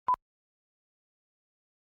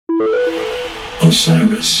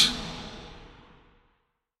Osiris.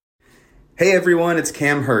 Hey everyone, it's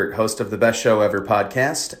Cam Hurt, host of the Best Show Ever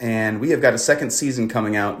podcast, and we have got a second season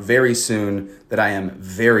coming out very soon that I am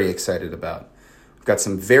very excited about. We've got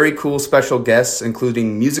some very cool special guests,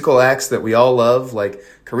 including musical acts that we all love, like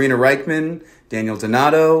Karina Reichman, Daniel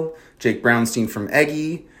Donato, Jake Brownstein from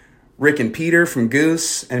Eggy, Rick and Peter from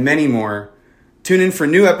Goose, and many more. Tune in for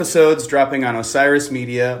new episodes dropping on Osiris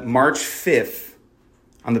Media March 5th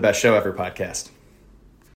on the Best Show Ever podcast.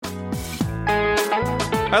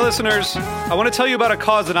 Hi, listeners. I want to tell you about a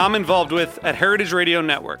cause that I'm involved with at Heritage Radio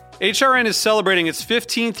Network. HRN is celebrating its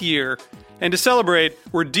 15th year, and to celebrate,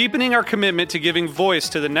 we're deepening our commitment to giving voice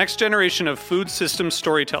to the next generation of food system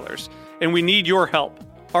storytellers, and we need your help.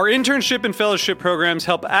 Our internship and fellowship programs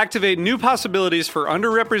help activate new possibilities for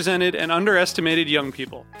underrepresented and underestimated young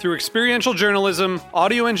people through experiential journalism,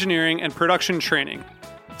 audio engineering, and production training.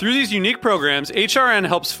 Through these unique programs, HRN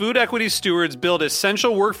helps food equity stewards build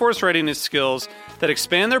essential workforce readiness skills that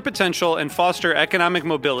expand their potential and foster economic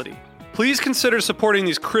mobility. Please consider supporting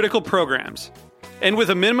these critical programs. And with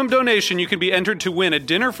a minimum donation, you can be entered to win a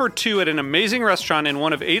dinner for two at an amazing restaurant in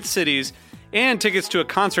one of 8 cities and tickets to a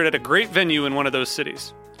concert at a great venue in one of those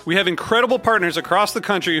cities. We have incredible partners across the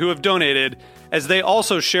country who have donated, as they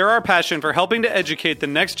also share our passion for helping to educate the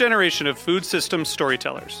next generation of food system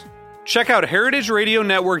storytellers. Check out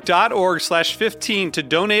heritageradionetwork.org/15 to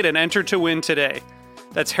donate and enter to win today.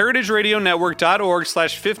 That's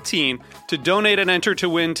heritageradionetwork.org/15 to donate and enter to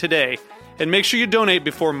win today. And make sure you donate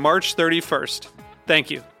before March 31st. Thank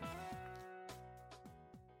you.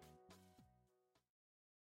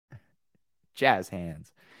 Jazz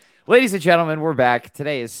hands. Ladies and gentlemen, we're back.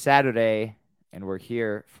 Today is Saturday, and we're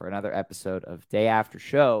here for another episode of Day After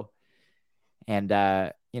Show. And,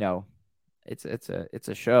 it's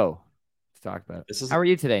a show to talk about. How are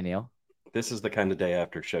you today, Neal? This is the kind of day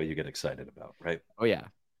after show you get excited about, right? Oh yeah,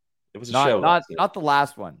 it was a show. Not the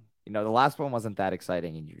last one. The last one wasn't that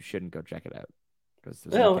exciting, and you shouldn't go check it out.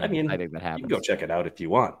 Well, I mean, that happens. You can go check it out if you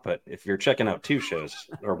want, but if you're checking out 2 shows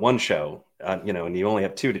or 1 show, and you only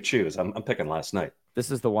have 2 to choose, I'm picking last night. This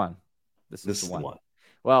is the one. This is the one.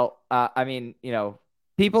 Well,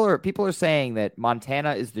 people are saying that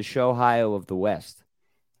Montana is the Showhio of the West.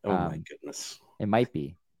 Oh my goodness. It might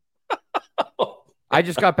be. I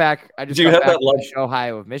just got back. Did you have that the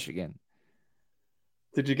Ohio of Michigan?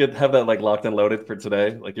 Did you have that locked and loaded for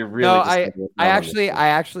today? You're really. No, I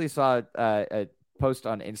actually saw a post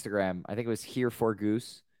on Instagram. I think it was Here for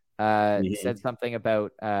Goose. Said something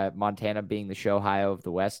about Montana being the Ohio of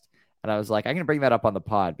the West, and I was like, I'm gonna bring that up on the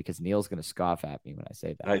pod because Neal's gonna scoff at me when I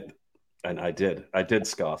say that. I did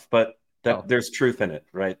scoff, but there's truth in it,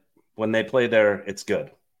 right? When they play there, it's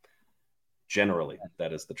good. Generally,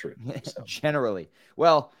 that is the truth. So. Generally.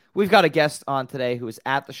 Well, we've got a guest on today who is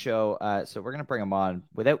at the show, so we're going to bring him on.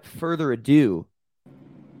 Without further ado,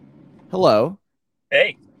 hello.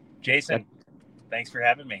 Hey, Jason. Thanks for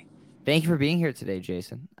having me. Thank you for being here today,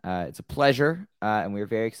 Jason. It's a pleasure, and we're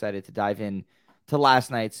very excited to dive in to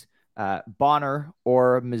last night's Bonner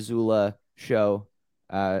or Missoula show,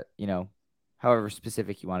 however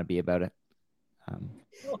specific you want to be about it.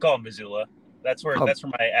 We'll call it Missoula. That's where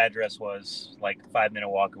my address was, 5-minute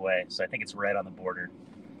walk away. So I think it's right on the border.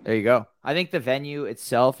 There you go. I think the venue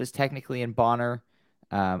itself is technically in Bonner.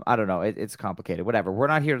 I don't know. It's complicated. Whatever. We're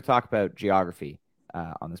not here to talk about geography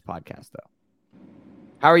on this podcast, though.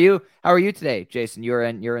 How are you? How are you today, Jason? You're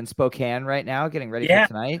in Spokane right now, getting ready for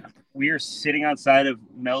tonight. We are sitting outside of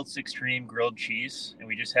Melt's Extreme Grilled Cheese, and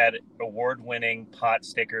we just had award-winning pot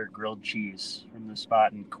sticker grilled cheese from the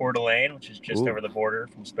spot in Coeur d'Alene, which is just over the border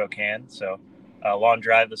from Spokane. So, long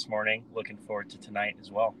drive this morning. Looking forward to tonight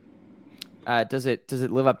as well. Does it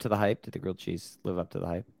live up to the hype? Did the grilled cheese live up to the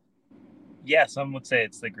hype? Yeah, some would say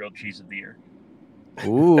it's the grilled cheese of the year.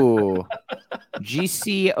 Ooh,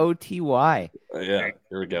 GCOTY. Yeah,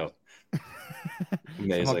 here we go.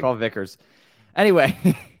 Amazing. Someone call Vickers. Anyway,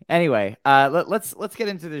 let's get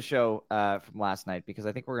into the show from last night, because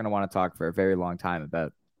I think we're going to want to talk for a very long time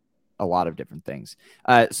about a lot of different things.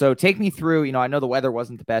 So take me through, I know the weather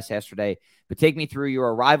wasn't the best yesterday, but take me through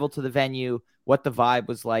your arrival to the venue, what the vibe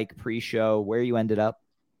was like pre-show, where you ended up.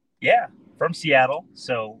 Yeah, from Seattle.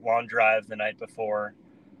 So long drive the night before.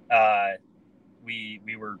 We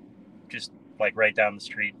were just right down the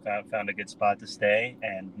street, found a good spot to stay,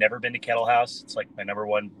 and never been to Kettle House. It's my number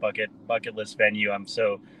one bucket list venue. I'm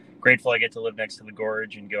so grateful I get to live next to the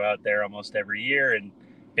Gorge and go out there almost every year, and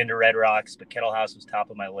been to Red Rocks, but Kettle House was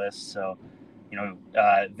top of my list. So,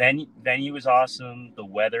 venue was awesome. The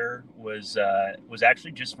weather was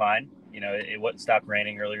actually just fine. It stopped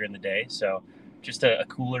raining earlier in the day. So just a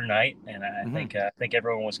cooler night. And I think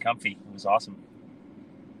everyone was comfy. It was awesome.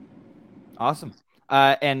 Awesome.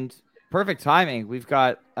 And perfect timing. We've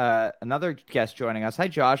got another guest joining us. Hi,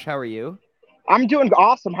 Josh. How are you? I'm doing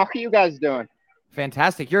awesome. How are you guys doing?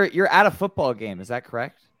 Fantastic. You're at a football game. Is that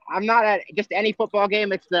correct? I'm not at just any football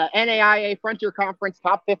game. It's the NAIA Frontier Conference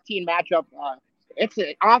Top 15 matchup. It's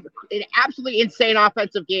an absolutely insane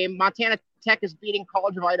offensive game. Montana Tech is beating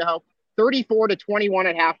College of Idaho 34-21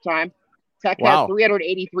 at halftime. Tech has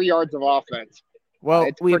 383 yards of offense. Well,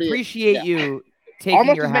 we appreciate you taking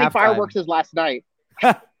almost your as many halftime. fireworks as last night.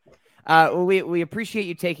 We appreciate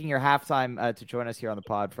you taking your halftime to join us here on the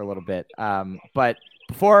pod for a little bit. But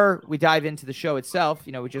before we dive into the show itself,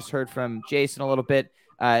 we just heard from Jason a little bit.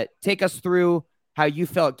 Take us through how you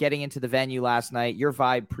felt getting into the venue last night, your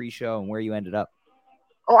vibe pre-show, and where you ended up.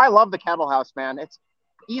 Oh, I love the Kettle House, man. It's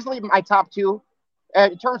easily my top two.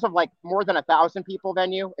 In terms of like more than 1,000 people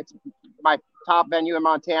venue, it's my top venue in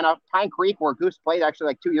Montana. Pine Creek, where Goose played actually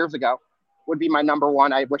like 2 years ago, would be my number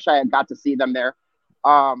one. I wish I had got to see them there.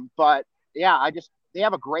 But yeah, they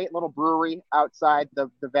have a great little brewery outside the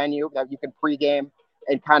venue that you can pregame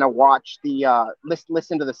and kind of watch the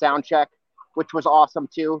listen to the sound check, which was awesome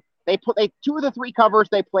too. They 2 of the 3 covers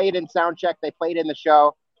they played in sound check, they played in the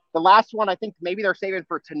show. The last one, I think maybe they're saving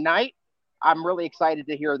for tonight. I'm really excited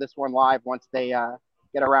to hear this one live once they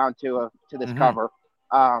get around to this cover.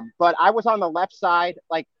 But I was on the left side,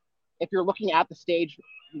 like if you're looking at the stage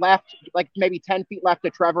left, like maybe 10 feet left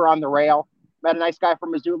of Trevor on the rail. Met a nice guy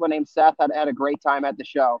from Missoula named Seth. Had a great time at the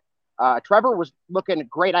show. Trevor was looking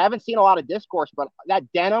great. I haven't seen a lot of discourse, but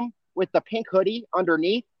that denim with the pink hoodie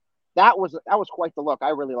underneath, that was quite the look.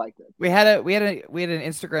 I really liked it. We had an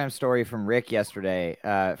Instagram story from Rick yesterday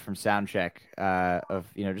from Soundcheck of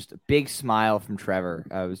just a big smile from Trevor.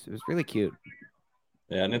 It was really cute.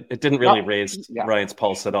 Yeah, and it didn't really raise Ryan's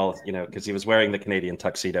pulse at all, because he was wearing the Canadian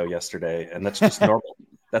tuxedo yesterday, and that's just normal.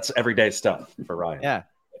 That's everyday stuff for Ryan. Yeah,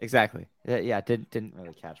 exactly. Yeah, didn't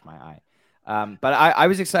really catch my eye. But I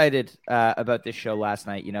was excited about this show last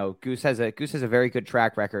night. Goose has a very good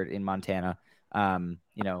track record in Montana.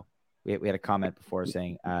 We had a comment before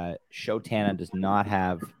saying Showtana does not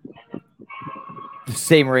have the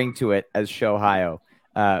same ring to it as Showhio,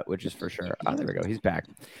 which is for sure. Oh, there we go. He's back.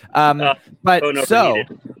 But so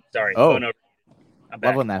sorry. I'm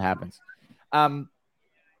love when that happens.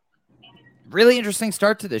 Really interesting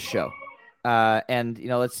start to this show. And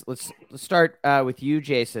let's start with you,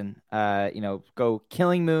 Jason. Go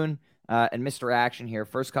Killing Moon and Mr. Action here.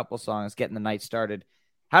 First couple songs getting the night started.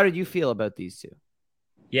 How did you feel about these two?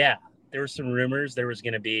 Yeah, there were some rumors there was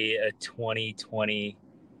going to be a 2020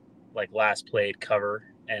 last played cover,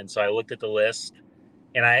 and so I looked at the list,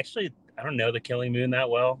 and I don't know the Killing Moon that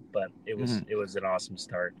well, but it was an awesome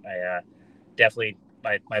start. I definitely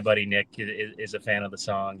my buddy Nick is a fan of the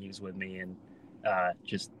song. He was with me, and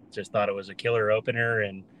just thought it was a killer opener.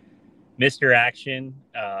 And Mr. Action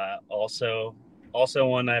also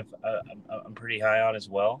one I'm pretty high on as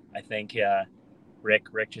well. I think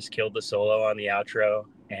Rick just killed the solo on the outro,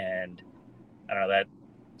 and I don't know, that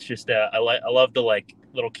it's just I love the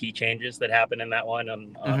little key changes that happen in that one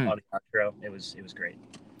on the outro. It was great.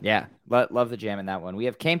 Yeah, love the jam in that one. We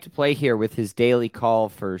have Came to Play here with his daily call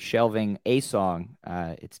for shelving a song.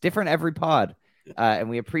 It's different every pod, and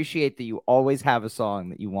we appreciate that you always have a song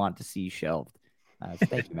that you want to see shelved. So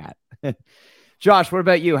thank you, Matt. Josh, what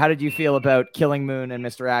about you? How did you feel about Killing Moon and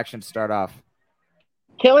Mr. Action to start off?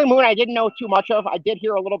 Killing Moon, I didn't know too much of. I did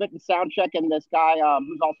hear a little bit in Soundcheck, and this guy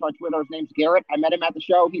who's also on Twitter, his name's Garrett. I met him at the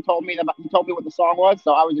show. He told me what the song was,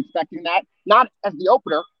 so I was expecting that. Not as the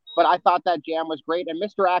opener, but I thought that jam was great. And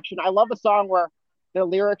Mr. Action, I love a song where the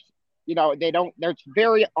lyrics, it's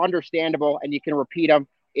very understandable, and you can repeat them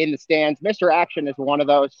in the stands. Mr. Action is one of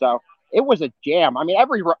those, so it was a jam. I mean,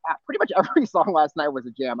 pretty much every song last night was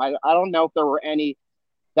a jam. I don't know if there were any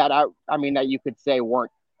that that you could say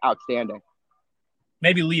weren't outstanding.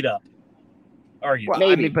 Maybe lead up. Arguably. Well,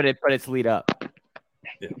 maybe, but it's lead up.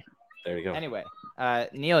 Yeah, there you go. Anyway,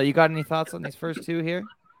 Neal, you got any thoughts on these first two here?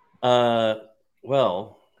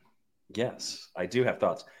 Well, yes, I do have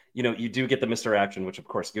thoughts. You do get the Mr. Action, which of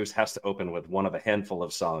course Goose has to open with one of a handful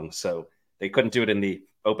of songs, so they couldn't do it in the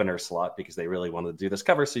opener slot because they really wanted to do this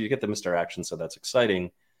cover. So you get the Mr. Action, so that's exciting.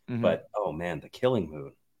 Mm-hmm. But oh man, the Killing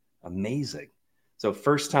Moon, amazing. So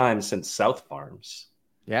first time since South Farms.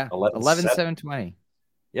 Yeah, 11/7/20.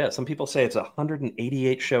 Yeah, some people say it's a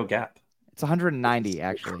 188 show gap. It's 190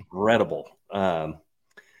 actually. Incredible.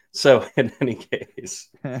 So in any case,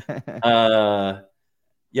 yeah,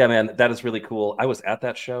 man, that is really cool. I was at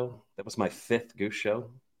that show. That was my 5th Goose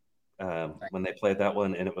show when they played that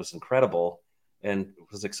one, and it was incredible. And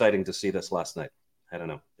it was exciting to see this last night. I don't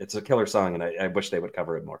know. It's a killer song, and I wish they would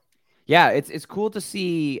cover it more. Yeah, it's cool to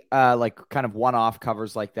see like kind of one-off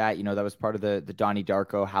covers like that. That was part of the Donnie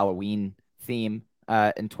Darko Halloween theme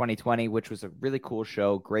in 2020, which was a really cool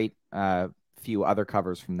show. Great few other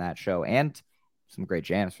covers from that show and some great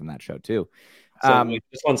jams from that show too. So wait,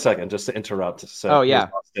 just 1 second, just to interrupt. So Oh, yeah.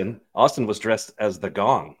 Austin. Austin was dressed as the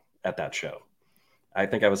Gong at that show. I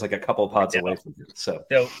think I was like a couple pods away from him. So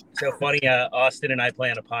funny. Austin and I play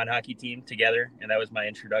on a pond hockey team together, and that was my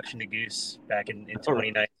introduction to Goose back in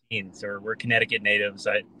 2019. So we're Connecticut natives.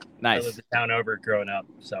 I lived the town over growing up.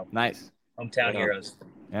 So nice hometown heroes.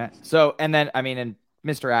 Yeah. So and then and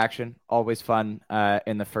Mr. Action, always fun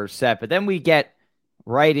in the first set, but then we get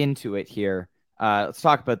right into it here. Let's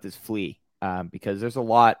talk about this flea. Because there's a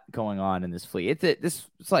lot going on in this flea. It's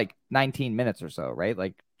like 19 minutes or so, right?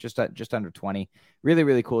 Like just under 20. Really,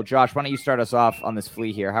 really cool. Josh, why don't you start us off on this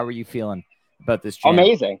flea here? How are you feeling about this jam?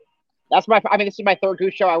 Amazing. This is my third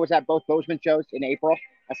Goose show. I was at both Bozeman shows in April.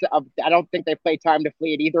 I don't think they played Time to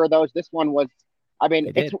Flee at either of those. This one was,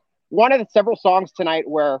 it's one of the several songs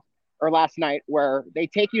last night where they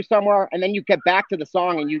take you somewhere and then you get back to the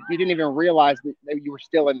song and you didn't even realize that you were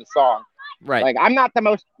still in the song. Right. Like, I'm not the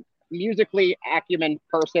most musically acumen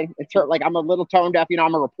person. Like, I'm a little tone deaf,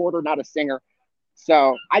 I'm a reporter, not a singer.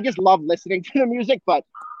 So I just love listening to the music, but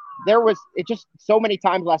it just so many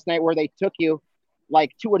times last night where they took you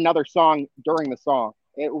like to another song during the song.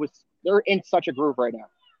 They're in such a groove right now.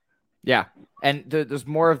 Yeah. And there's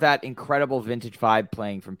more of that incredible vintage vibe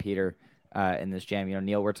playing from Peter in this jam.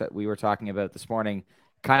 Neal, we were talking about this morning,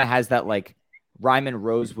 kind of has that like Ryman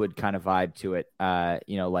Rosewood kind of vibe to it.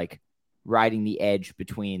 Like riding the edge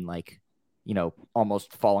between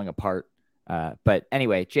almost falling apart. But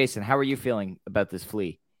anyway, Jason, how are you feeling about this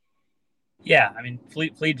flea? Yeah,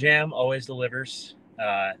 Flea Jam always delivers.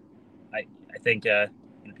 I think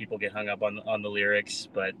people get hung up on the lyrics,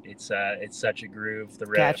 but it's such a groove. The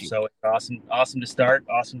riff, so it's awesome to start,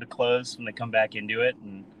 awesome to close when they come back into it.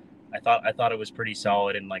 And I thought it was pretty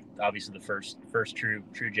solid, and like obviously the first true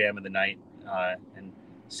jam of the night, and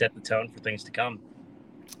set the tone for things to come.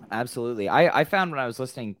 Absolutely. I found when I was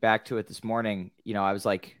listening back to it this morning, I was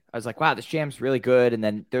like, wow, this jam's really good. And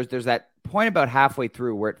then there's that point about halfway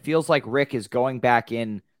through where it feels like Rick is going back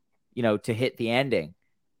in, to hit the ending.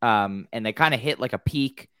 And they kind of hit like a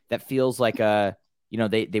peak that feels like they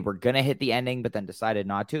were going to hit the ending, but then decided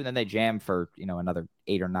not to. And then they jam for, another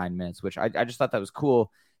 8 or 9 minutes, which I just thought that was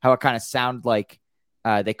cool how it kind of sounded like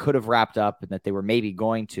they could have wrapped up and that they were maybe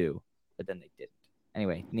going to, but then they didn't.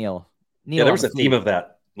 Anyway, Neal. Yeah, there was a theme of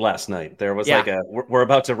that last night. There was we're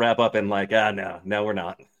about to wrap up and no, we're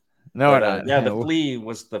not. No, we're not. The flea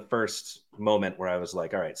was the first moment where I was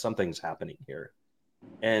like, all right, something's happening here.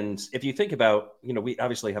 And if you think about, we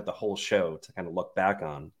obviously have the whole show to kind of look back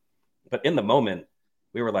on, but in the moment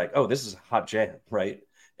we were like, oh, this is a hot jam, right?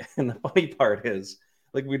 And the funny part is,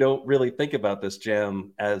 like, we don't really think about this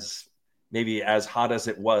jam as maybe as hot as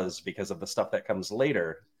it was because of the stuff that comes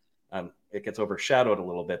later. It gets overshadowed a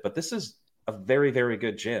little bit, but this is a very, very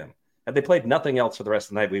good jam. Had they played nothing else for the rest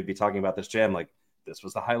of the night, we'd be talking about this jam like this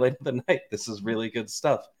was the highlight of the night. This is really good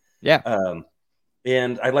stuff. Yeah.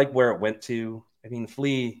 And I like where it went to.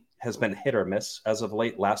 Flea has been hit or miss as of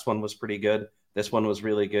late. Last one was pretty good. This one was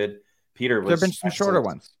really good. Peter was. There have been some shorter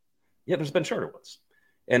ones. Yeah, there's been shorter ones.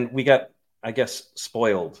 And we got, I guess,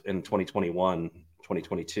 spoiled in 2021,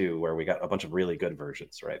 2022, where we got a bunch of really good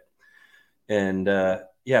versions, right? And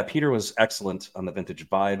Peter was excellent on the vintage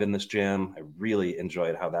vibe in this jam. I really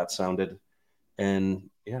enjoyed how that sounded. And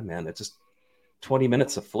yeah, man, it's just 20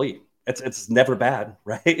 minutes of Flea. It's never bad,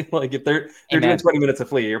 right? Like if they're doing 20 minutes of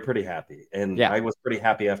Flea, you're pretty happy. And I was pretty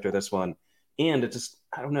happy after this one. And it just,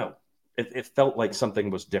 I don't know, it felt like something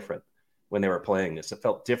was different when they were playing this. It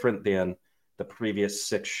felt different than the previous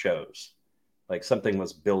 6 shows. Like something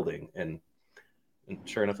was building, and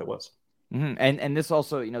sure enough, it was. Mm-hmm. And this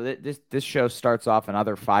also, this show starts off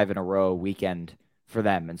another 5 in a row weekend for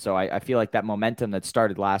them. And so I feel like that momentum that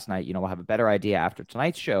started last night, we'll have a better idea after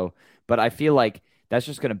tonight's show. But I feel like that's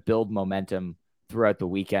just going to build momentum throughout the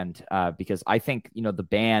weekend because I think, the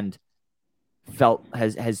band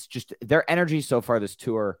has just their energy so far this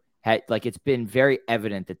tour. It's been very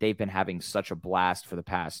evident that they've been having such a blast for the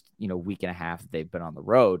past, week and a half that they've been on the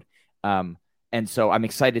road. And so I'm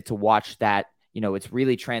excited to watch that. It's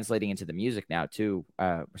really translating into the music now too.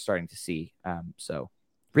 We're starting to see. So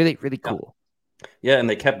really, really cool. Yeah. And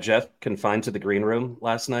they kept Jeff confined to the green room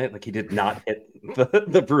last night. Like he did not hit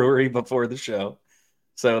the brewery before the show.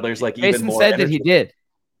 So there's like Jason even more said energy. that he did.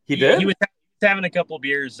 He did? He was having a couple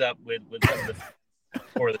beers up with some of the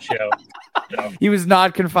before the show. So. He was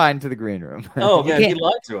not confined to the green room. Oh man, he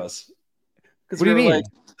lied to us. What do you mean? Like,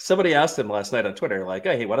 Somebody asked him last night on Twitter, like,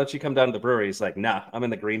 hey, why don't you come down to the brewery? He's like, nah, I'm in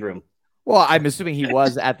the green room. Well, I'm assuming he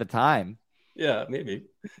was at the time. Yeah, maybe.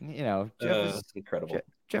 Jeff is incredible.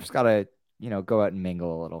 Jeff's got to, go out and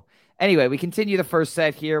mingle a little. Anyway, we continue the first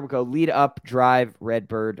set here. We'll go lead up, drive,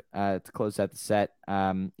 Redbird to close out the set.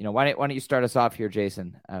 Why don't you start us off here,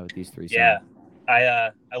 Jason, with these three songs? Yeah,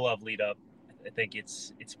 I love lead up. I think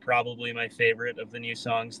it's probably my favorite of the new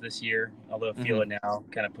songs this year. Although Feel It Now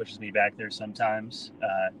kind of pushes me back there sometimes.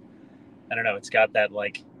 I don't know. It's got that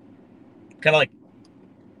kind of like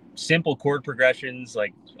simple chord progressions,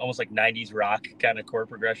 like almost like 90s rock kind of chord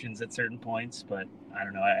progressions at certain points. But I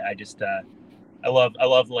don't know. I just I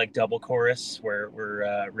love like double chorus where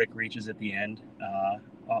Rick reaches at the end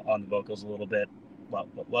on the vocals a little bit.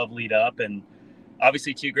 Love lead up, and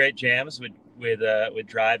obviously two great jams with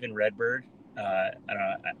Drive and Redbird. I don't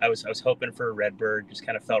know. I was hoping for Redbird. Just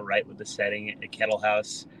kind of felt right with the setting at Kettle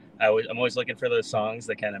House. I'm always looking for those songs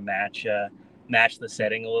that kind of match the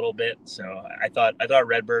setting a little bit. So I thought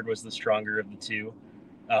Redbird was the stronger of the two.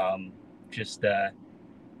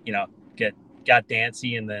 Got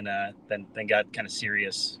dancey and then got kind of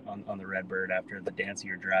serious on the Redbird after the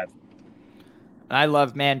dancier Drive. I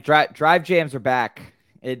love, man, drive jams are back.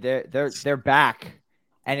 They're back,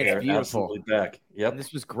 and it's beautiful. Absolutely back. Yep. And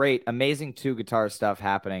this was great. Amazing two guitar stuff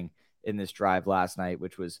happening in this drive last night,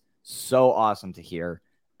 which was so awesome to hear.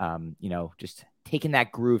 Just taking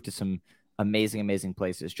that groove to some amazing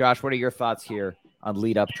places. Josh, what are your thoughts here on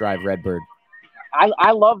lead up, drive, Redbird?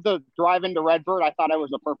 I love the drive into Redbird. I thought it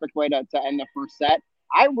was a perfect way to end the first set.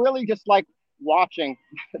 I really just like watching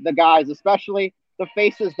the guys, especially the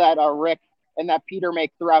faces that Rick and that Peter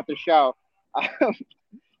make throughout the show.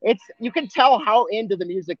 You can tell how into the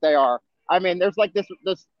music they are. I mean, there's like this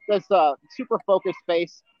super focused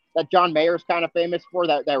face that John Mayer's kind of famous for,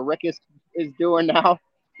 that Rick is doing now.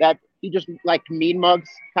 That he just like mean mugs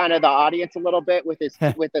kind of the audience a little bit with his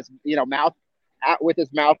mouth with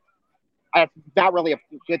his mouth. Not really a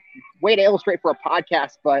good way to illustrate for a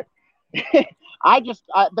podcast, but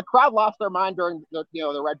the crowd lost their mind during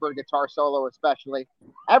the Redbird guitar solo, especially.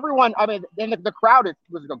 Everyone, I mean, and the crowd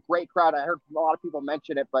was a great crowd. I heard a lot of people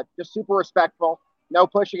mention it, but just super respectful, no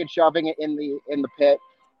pushing and shoving in the pit,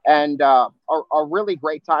 and a really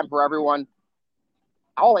great time for everyone.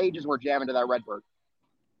 All ages were jamming to that Redbird.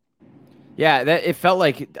 Yeah, it felt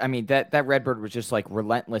like, I mean, that Redbird was just like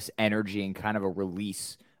relentless energy and kind of a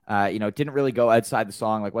release. It didn't really go outside the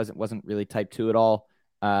song, like wasn't really type 2 at all.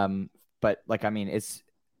 But like, I mean, it's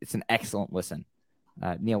an excellent listen.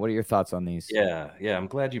 Neal, what are your thoughts on these? Yeah. I'm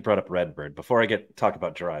glad you brought up Redbird. Before I talk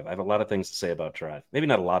about Drive, I have a lot of things to say about Drive. Maybe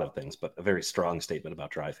not a lot of things, but a very strong statement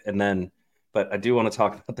about Drive. But I do want to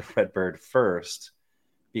talk about the Redbird first,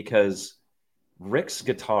 because Rick's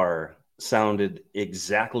guitar sounded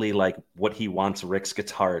exactly like what he wants Rick's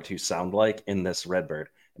guitar to sound like in this Redbird.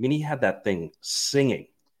 I mean, he had that thing singing.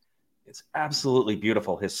 It's absolutely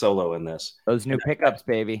beautiful, his solo in this. Those new pickups,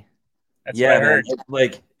 baby. That's what I heard.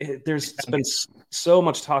 There's been so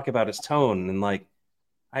much talk about his tone, and like,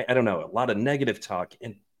 I don't know, a lot of negative talk,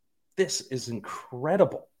 and this is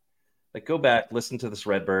incredible. Like, go back, listen to this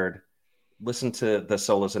Redbird, listen to the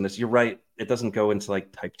solos in this. You're right, it doesn't go into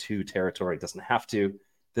like type 2 territory. It doesn't have to.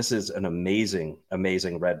 This is an amazing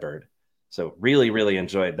Redbird. So really, really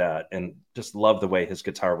enjoyed that, and just love the way his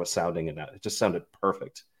guitar was sounding in that. It just sounded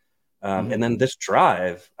perfect. And then this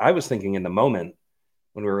Drive, I was thinking in the moment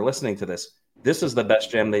when we were listening to this is the best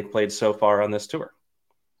jam they've played so far on this tour.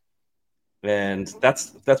 And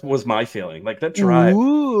that was my feeling. Like, that Drive,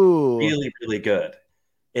 really, really good.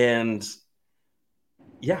 And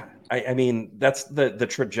yeah, I mean, that's the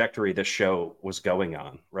trajectory the show was going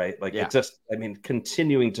on, right? Like, it just, I mean,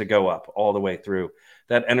 continuing to go up all the way through.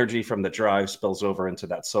 That energy from the Drive spills over into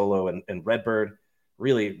that solo and Redbird.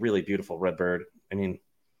 Really, really beautiful Redbird. I mean,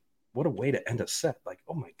 what a way to end a set. Like,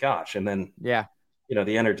 oh my gosh. And then,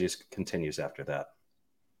 the energy continues after that.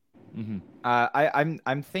 Mm-hmm.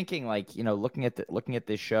 I'm thinking, like, looking at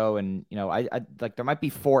this show, and I like, there might be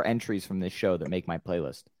 4 entries from this show that make my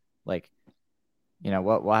playlist. Like,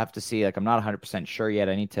 we'll have to see. Like, I'm not 100% sure yet.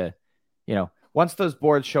 I need to, once those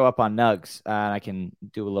boards show up on Nugs, I can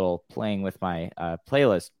do a little playing with my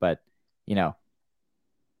playlist. But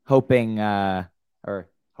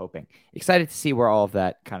excited to see where all of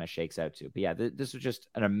that kind of shakes out to. But yeah, this was just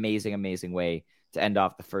an amazing way to end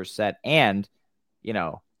off the first set, and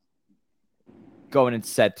going into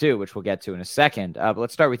set 2, which we'll get to in a second. But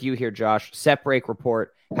let's start with you here, Josh. Set break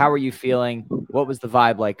report. How are you feeling? What was the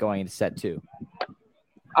vibe like going into set 2?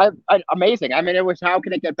 Amazing. I mean, it was, how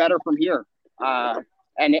can it get better from here?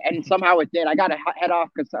 And somehow it did. I got to head out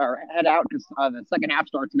because the second half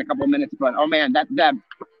starts in a couple of minutes. But oh man, that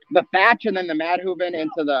the Thatch and then the Madhooven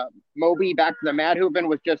into the Moby back to the Madhooven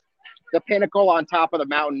was just the pinnacle on top of the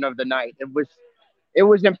mountain of the night. It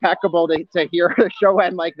was impeccable to hear a show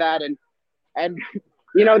end like that, and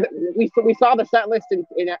we saw the set list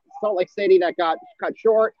in Salt Lake City that got cut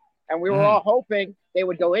short, and we were all hoping they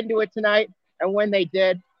would go into it tonight, and when they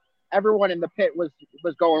did, everyone in the pit was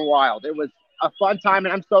going wild. It was a fun time,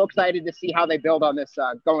 and I'm so excited to see how they build on this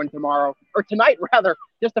going tomorrow, or tonight rather,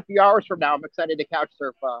 just a few hours from now. I'm excited to couch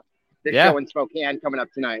surf this show in Spokane coming up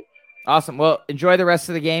tonight. Awesome. Well, enjoy the rest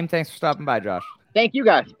of the game. Thanks for stopping by, Josh. Thank you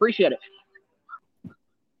guys. Appreciate it.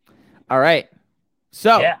 All right.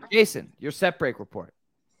 So, Jason, your set break report.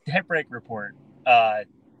 Set break report. I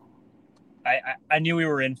knew we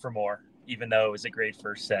were in for more, even though it was a great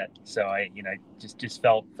first set. So I just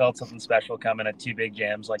felt something special coming at two big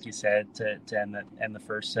jams, like you said, to end the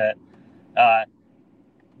first set.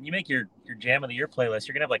 You make your jam of the year playlist,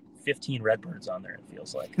 you're gonna have like 15 Redbirds on there. It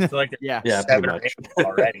feels like. I feel like yeah, 7 or 8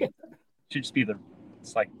 already. Should just be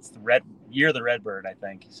it's the year of the Redbird, I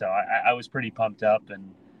think. So I was pretty pumped up,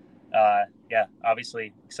 and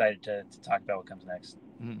obviously excited to talk about what comes next.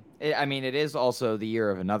 Mm-hmm. I mean, it is also the year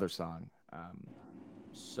of another song.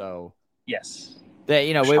 So yes, that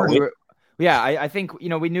I think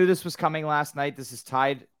we knew this was coming last night. This is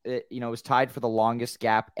tied. It was tied for the longest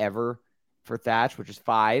gap ever for Thatch, which is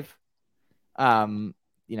 5.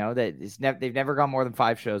 They've never gone more than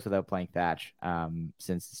 5 shows without playing Thatch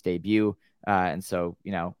since its debut, and so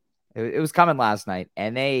it was coming last night,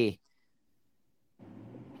 and they.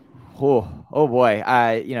 Oh boy.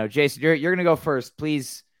 Jason, you're gonna go first,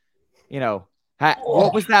 please.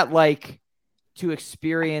 What was that like to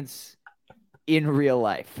experience in real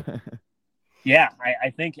life? Yeah, I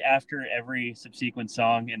think after every subsequent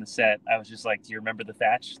song in the set, I was just like, "Do you remember the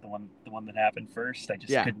Thatch, the one that happened first?" I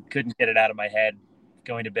just couldn't get it out of my head.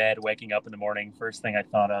 Going to bed, waking up in the morning, first thing I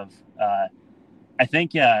thought of. I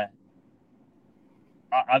think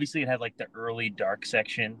obviously it had like the early dark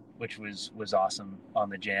section, which was awesome on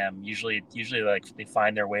the jam. Usually like they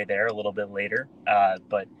find their way there a little bit later,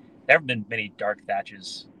 but there haven't been many dark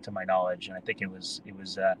Thatches to my knowledge, and I think it was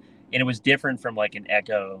different from like an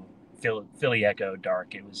Echo Philly Echo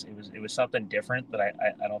dark. It was something different that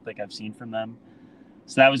I don't think I've seen from them.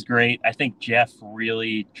 So that was great. I think Jeff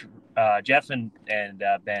and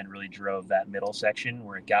Ben really drove that middle section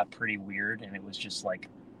where it got pretty weird, and it was just like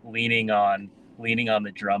leaning on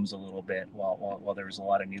the drums a little bit while there was a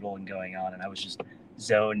lot of noodling going on, and I was just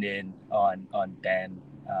zoned in on Ben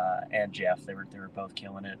and Jeff. They were both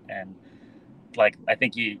killing it, and like I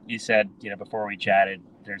think you said before we chatted,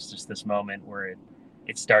 there's just this moment where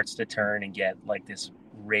it starts to turn and get like this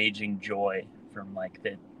raging joy from like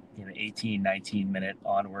the 18-19 minute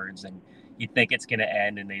onwards, and you think it's going to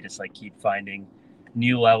end, and they just like keep finding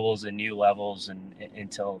new levels and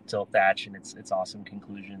until Thatch and its awesome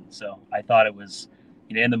conclusion. So I thought it was,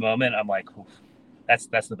 in the moment, I'm like,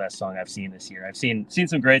 that's the best song I've seen this year. I've seen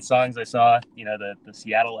some great songs. I saw, the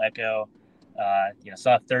Seattle Echo,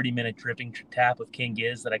 saw a 30-minute dripping tap with King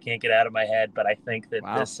Giz that I can't get out of my head. But I think that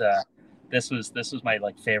this was my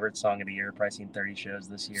like favorite song of the year. Probably seen 30 shows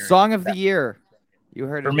this year. Song of the year. You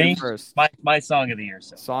heard it here first. My song of the year.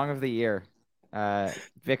 So. Song of the year.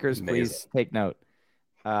 Vickers, please take note.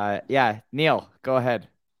 Neal, go ahead.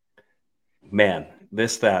 Man,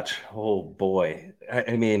 this Thatch, oh boy.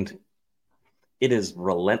 I mean, it is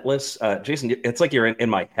relentless. Jason, it's like you're in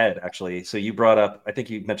my head, actually. So you brought up, I think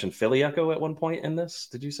you mentioned Philly Echo at one point in this.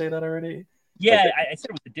 Did you say that already? Yeah, I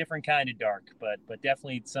said it was a different kind of dark, but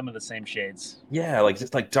definitely some of the same shades. Yeah, like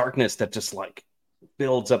just like darkness that just like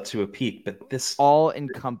builds up to a peak. But this all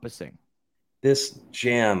encompassing. This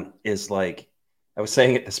jam is like, I was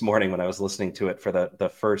saying it this morning when I was listening to it for the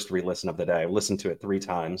first re-listen of the day. I listened to it 3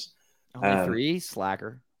 times. Only 3?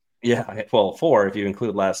 Slacker. Yeah, well, 4 if you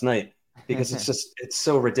include last night, because it's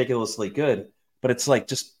so ridiculously good, but it's like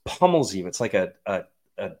just pummels you. It's like a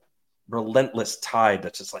relentless tide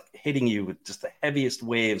that's just like hitting you with just the heaviest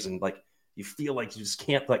waves, and like you feel like you just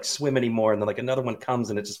can't like swim anymore, and then like another one comes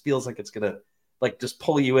and it just feels like it's gonna like just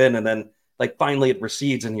pull you in, and then like finally it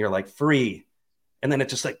recedes and you're like free. And then it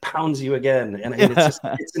just like pounds you again, and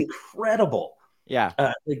it's incredible. Yeah,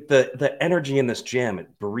 like the energy in this jam,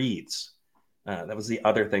 it breathes. That was the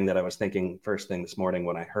other thing that I was thinking first thing this morning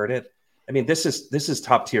when I heard it. I mean, this is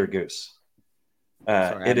top tier Goose.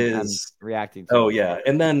 I'm reacting.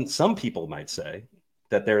 And then some people might say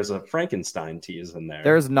that there's a Frankenstein tease in there.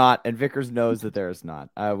 There is not, and Vickers knows that there is not.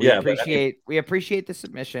 We appreciate the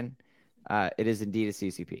submission. It is indeed a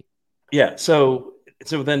CCP. Yeah. So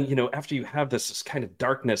then, after you have this kind of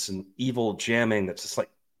darkness and evil jamming that's just like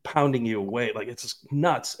pounding you away. Like it's just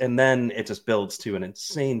nuts. And then it just builds to an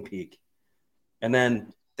insane peak. And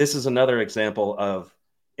then this is another example of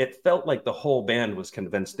it felt like the whole band was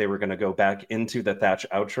convinced they were going to go back into the Thatch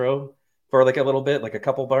outro for like a little bit, like a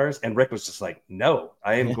couple bars. And Rick was just like, no,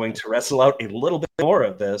 I am going to wrestle out a little bit more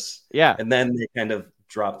of this. Yeah. And then they kind of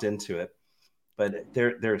dropped into it. But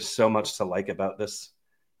there's so much to like about this.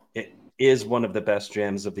 It is one of the best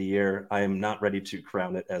jams of the year. I am not ready to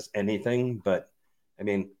crown it as anything, but I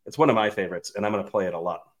mean, it's one of my favorites, and I'm going to play it a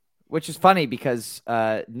lot. Which is funny because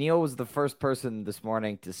Neal was the first person this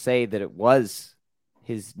morning to say that it was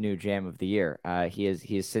his new jam of the year. He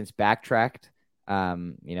has since backtracked,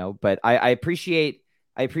 but I appreciate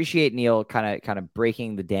Neal kind of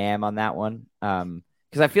breaking the dam on that one.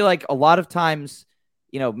 Because I feel like a lot of times,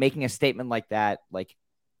 making a statement like that, like,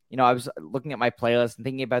 I was looking at my playlist and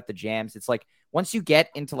thinking about the jams. It's like once you get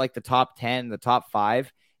into like the top 10, the top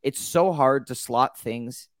 5, it's so hard to slot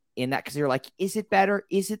things in that because you're like, is it better?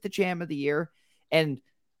 Is it the jam of the year? And,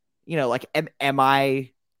 like, am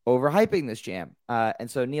I overhyping this jam?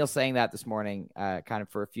 And so Neal saying that this morning, kind of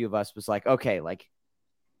for a few of us was like, okay, like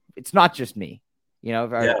it's not just me,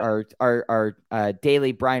 our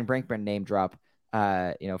daily Brian Brinkman name drop,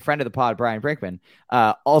 friend of the pod, Brian Brinkman,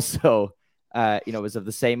 also, was of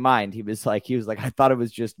the same mind. He was like, I thought it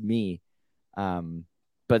was just me.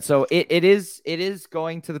 But so it is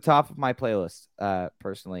going to the top of my playlist,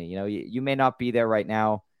 personally. You may not be there right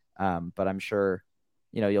now, but I'm sure,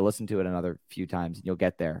 you'll listen to it another few times and you'll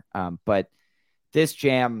get there. But this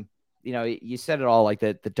jam, you said it all, like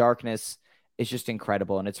the darkness is just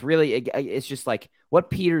incredible. And it's really, it's just like what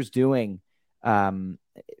Peter's doing,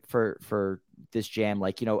 for this jam.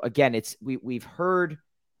 Like, again, we've heard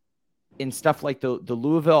in stuff like the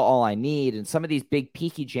Louisville All I Need and some of these big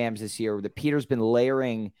peaky jams this year that Peter's been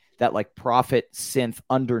layering that like Prophet synth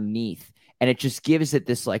underneath, and it just gives it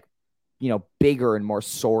this like, bigger and more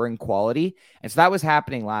soaring quality. And so that was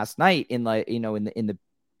happening last night in like, in the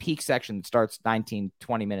peak section that starts 19,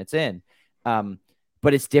 20 minutes in. But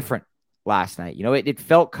it's different last night. It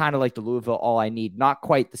felt kind of like the Louisville All I Need, not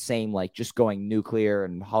quite the same, like just going nuclear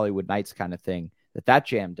and Hollywood Nights kind of thing that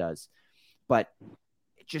jam does, but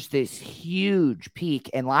just this huge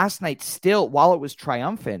peak. And last night still, while it was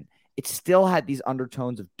triumphant, it still had these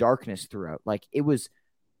undertones of darkness throughout. Like it was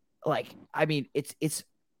like, I mean, it's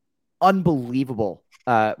unbelievable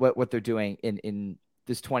what they're doing in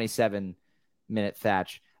this 27-minute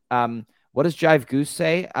Thatch. What does Jive Goose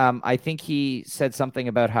say? I think he said something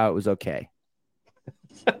about how it was okay.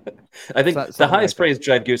 I think the highest praise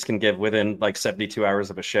Jive Goose can give within like 72 hours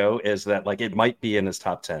of a show is that like it might be in his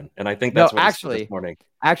top 10. And I think that's what actually this morning.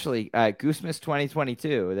 Actually, Goosemas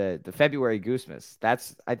 2022, the February Goosemas.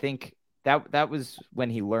 That's, I think that was when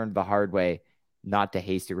he learned the hard way not to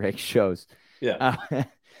hasty rake shows. Yeah.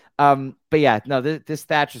 But yeah, no, this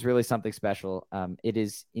Thatch is really something special. It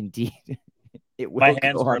is indeed. It will my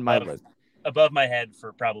hands go were on my list. Above my head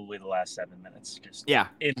for probably the last 7 minutes. Just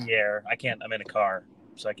in the air. I'm in a car,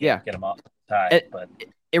 so I can't get them off tied.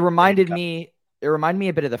 It reminded me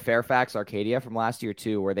a bit of the Fairfax Arcadia from last year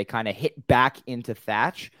too, where they kind of hit back into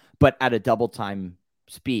Thatch, but at a double time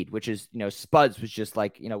speed, which is, Spuds was just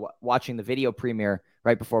like, watching the video premiere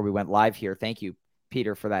right before we went live here. Thank you,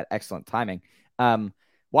 Peter, for that excellent timing.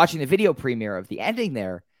 Watching the video premiere of the ending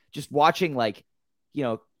there, just watching like,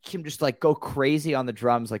 him just like go crazy on the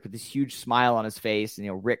drums, like with this huge smile on his face.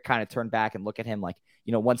 And, Rick kind of turned back and look at him like,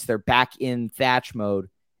 once they're back in Thatch mode.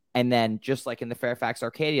 And then just like in the Fairfax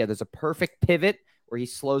Arcadia, there's a perfect pivot where he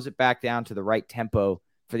slows it back down to the right tempo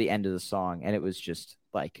for the end of the song. And it was just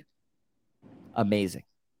like amazing.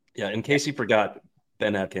 Yeah. In case you forgot,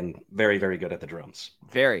 Ben Atkin, very, very good at the drums.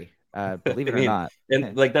 Very, believe it or not.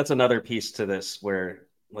 And like, that's another piece to this where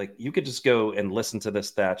like you could just go and listen to this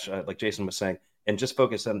Thatch, like Jason was saying, and just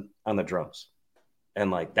focus on the drums. And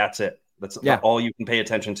like, that's it. That's all you can pay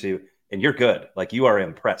attention to. And you're good. Like you are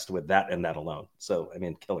impressed with that and that alone. So, I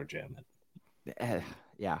mean, killer jam.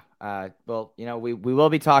 Yeah. Well, we will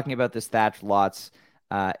be talking about this Thatch lots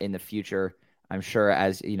in the future. I'm sure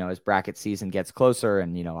as bracket season gets closer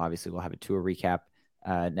and, obviously we'll have a tour recap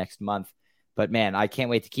next month. But man, I can't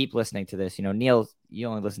wait to keep listening to this. Neal, you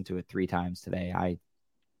only listened to it 3 times today. I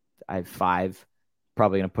have 5,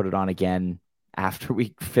 probably going to put it on again after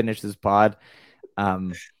we finish this pod.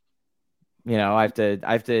 I have to,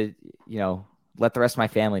 let the rest of my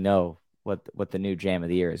family know what the new jam of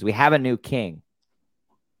the year is. We have a new king.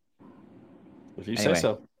 If you say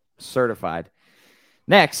so. Certified.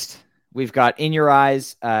 Next, we've got In Your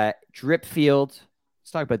Eyes, Dripfield.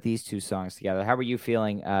 Let's talk about these 2 songs together. How are you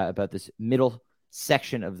feeling about this middle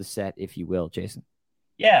section of the set, if you will, Jason?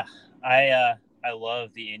 Yeah, I I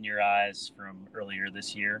love the In Your Eyes from earlier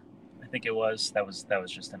this year. I think it was that was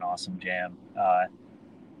just an awesome jam. I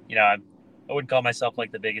wouldn't call myself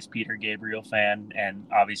like the biggest Peter Gabriel fan, and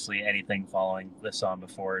obviously anything following the song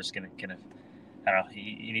before is gonna kind of, I don't know.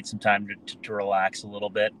 You need some time to relax a little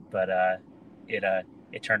bit, but it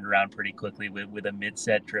it turned around pretty quickly with a mid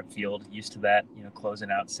set drip field. Used to that,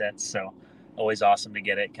 closing out sets. So always awesome to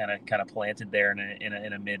get it kind of planted there in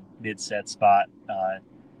a mid set spot.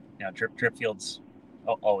 Drip fields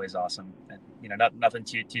always awesome. And, nothing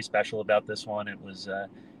too special about this one. It was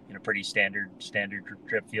pretty standard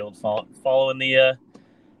drip field following the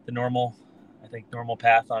normal, I think, normal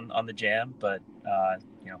path on the jam, but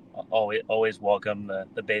always welcome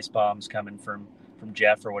the bass bombs coming from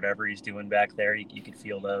Jeff or whatever he's doing back there. You could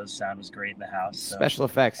feel those. Sound was great in the house. So. Special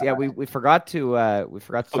effects. Yeah, we forgot to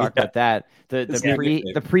talk about that.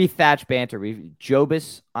 The pre Thatch banter. We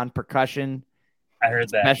Jobis on percussion. I heard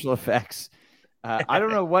that. Special effects. I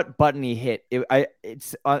don't know what button he hit. I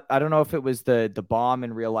don't know if it was the bomb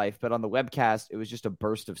in real life, but on the webcast it was just a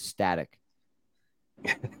burst of static.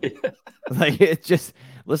 Like, it's just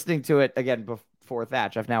listening to it again before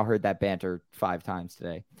Thatch. I've now heard that banter 5 times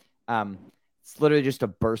today. It's literally just a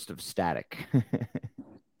burst of static.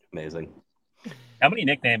 Amazing. How many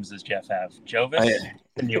nicknames does Jeff have? Jovis?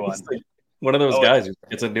 The new one. Like one of those guys who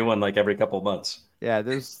gets a new one like every couple of months. Yeah,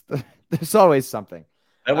 there's always something.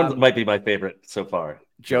 That one might be my favorite so far.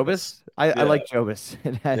 Jobis? I like Jobis.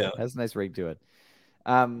 It has a nice ring to it.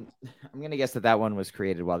 I'm going to guess that one was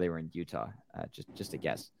created while they were in Utah. Just a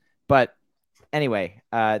guess. But anyway,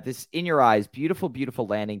 this In Your Eyes, beautiful, beautiful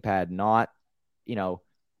landing pad. Not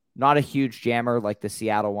a huge jammer like the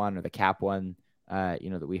Seattle one or the Cap one,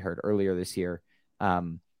 that we heard earlier this year.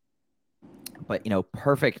 But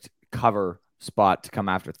perfect cover spot to come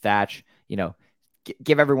after Thatch.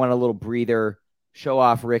 Give everyone a little breather. Show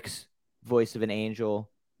off Rick's voice of an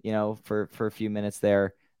angel, for a few minutes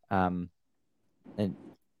there. And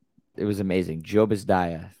it was amazing. Jobis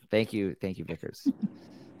Daya. Thank you, Vickers.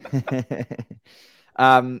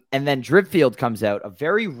 And then Dripfield comes out, a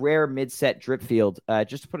very rare mid-set Dripfield.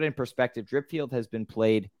 Just to put it in perspective, Dripfield has been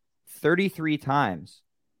played 33 times,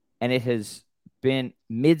 and it has been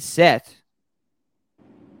mid-set.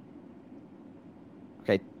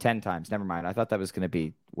 Okay, 10 times. Never mind. I thought that was going to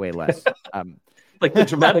be way less. Like the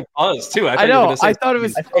dramatic pause too. I know. I thought it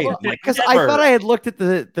was because I thought I had looked at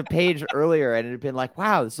the page earlier and it had been like,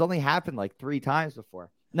 wow, this only happened like 3 times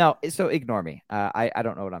before. No, so ignore me. I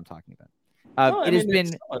don't know what I'm talking about. It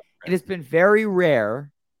has been very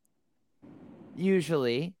rare.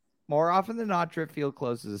 Usually, more often than not, Dripfield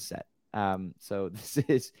closes a set. So this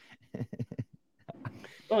is.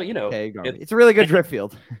 Well, okay, it's a really good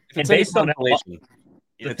Dripfield. And based on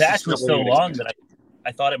the Thatch was so long that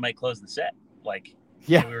I thought it might close the set. Like,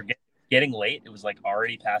 we were getting late. It was like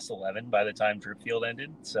already past 11 by the time Dripfield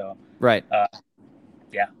ended. So, right.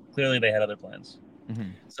 Clearly they had other plans.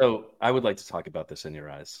 Mm-hmm. So I would like to talk about this In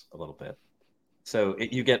Your Eyes a little bit. So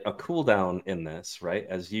you get a cool down in this, right?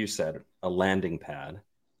 As you said, a landing pad.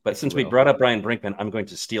 But since we brought up Brian Brinkman, I'm going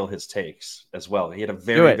to steal his takes as well. He had a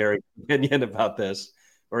very, very opinion about this,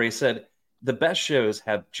 where he said the best shows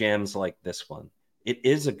have jams like this one. It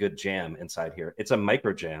is a good jam inside here. It's a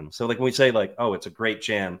micro jam. So like when we say like, oh, it's a great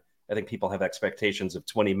jam, I think people have expectations of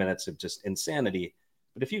 20 minutes of just insanity.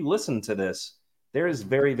 But if you listen to this, there is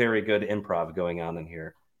very, very good improv going on in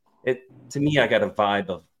here. To me, I got a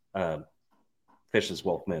vibe of Fish's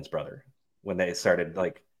Wolfman's Brother when they started,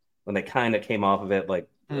 like when they kind of came off of it, like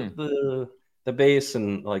the bass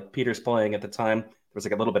and like Peter's playing at the time. There was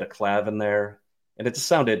like a little bit of clav in there, and it just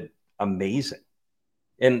sounded amazing.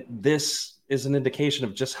 And this is an indication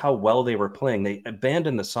of just how well they were playing. They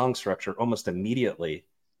abandoned the song structure almost immediately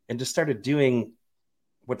and just started doing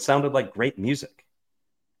what sounded like great music.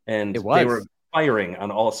 And they were firing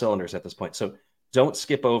on all cylinders at this point. So don't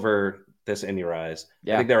skip over this In Your Eyes.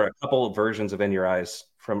 I think there are a couple of versions of In Your Eyes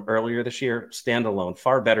from earlier this year, standalone,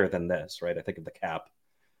 far better than this, right? I think of the Cap.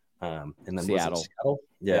 And then Seattle.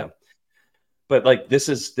 Yeah. But like this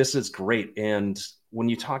is great. And when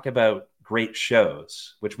you talk about great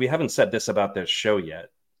shows, which we haven't said this about this show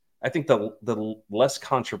yet, I think the less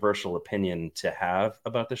controversial opinion to have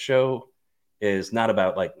about the show is not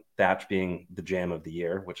about like Thatch being the jam of the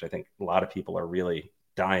year, which I think a lot of people are really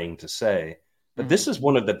dying to say. But this is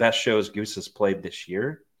one of the best shows Goose has played this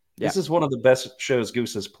year. Yeah. This is one of the best shows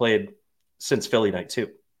Goose has played since Philly Night 2.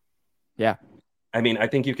 Yeah. I mean, I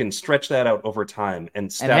think you can stretch that out over time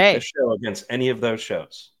and stack this show against any of those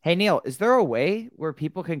shows. Hey, Neal, is there a way where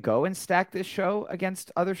people can go and stack this show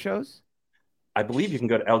against other shows? I believe you can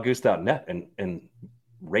go to lgoose.net and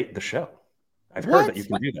rate the show. I've heard that you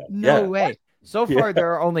can do that. No way. So far,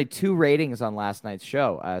 there are only 2 ratings on last night's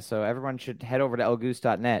show. So everyone should head over to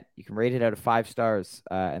elgoose.net. You can rate it out of 5 stars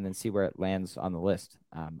and then see where it lands on the list.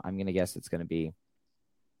 I'm going to guess it's going to be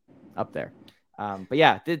up there. But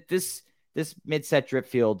yeah, this mid-set drip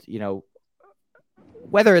field,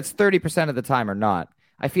 whether it's 30% of the time or not,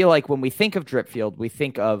 I feel like when we think of drip field, we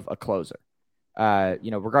think of a closer,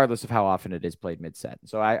 regardless of how often it is played mid-set.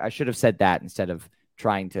 So I should have said that instead of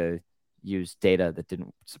trying to use data that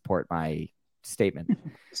didn't support my statement.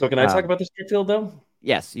 So can I talk about this drip field though?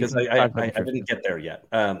 Yes, because I didn't get there yet.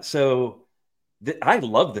 I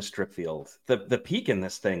love this drip field. The peak in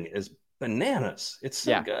this thing is bananas. It's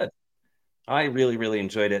so good. I really, really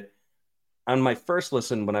enjoyed it. On my first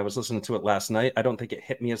listen, when I was listening to it last night, I don't think it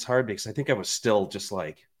hit me as hard because I think I was still just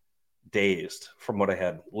like dazed from what I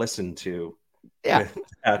had listened to with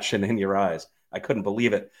Action in Your Eyes. I couldn't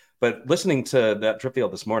believe it. But listening to that drip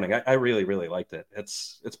field this morning, I really, really liked it.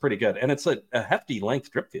 It's pretty good. And it's a hefty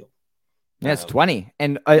length drip field. Yeah, it's 20.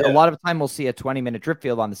 And a lot of the time we'll see a 20-minute drip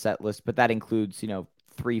field on the set list, but that includes,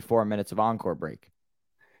 3-4 minutes of encore break.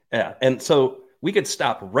 Yeah. And so we could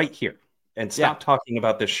stop right here and stop talking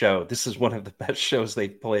about this show. This is one of the best shows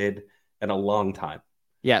they've played in a long time.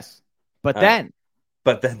 Yes. But then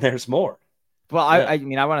there's more. Well, I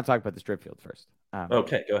mean, I want to talk about the strip field first.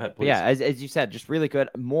 Okay, go ahead, please. Yeah, as you said, just really good.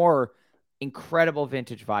 More incredible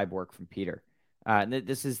vintage vibe work from Peter.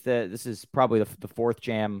 This is probably the 4th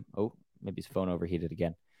jam. Oh, maybe his phone overheated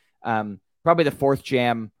again. Probably the 4th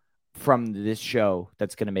jam from this show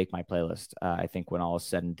that's going to make my playlist. I think when all is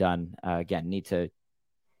said and done, again, need to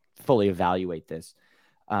fully evaluate this.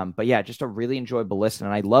 But yeah, just a really enjoyable listen.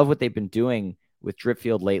 And I love what they've been doing with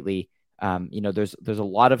Dripfield lately. There's a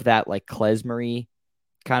lot of that like klezmer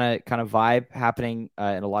kind of vibe happening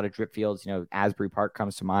in a lot of drip fields. Asbury Park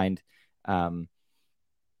comes to mind. But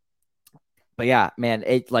yeah, man,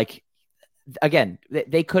 it like, again,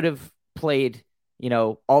 they could have played,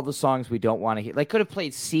 all the songs we don't want to hear. They could have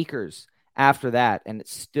played Seekers after that, and it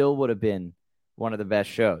still would have been one of the best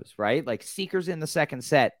shows, right? Like Seekers in the second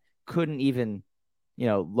set couldn't even,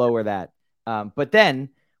 lower that. But then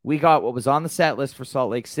we got what was on the set list for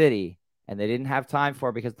Salt Lake City, and they didn't have time for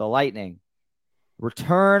it because of the lightning.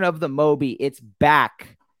 Return of the Moby. It's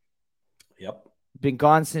back. Yep. Been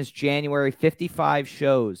gone since January, 55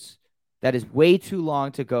 shows. That is way too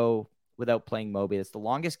long to go without playing Moby. That's the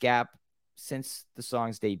longest gap since the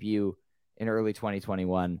song's debut in early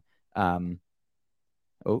 2021. Did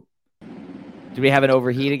we have an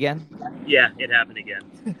overheat again? Yeah, it happened again.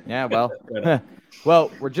 Yeah,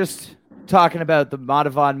 well, we're just talking about the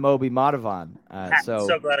Madhavan Moby Madhavan.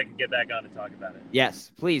 So glad I could get back on and talk about it.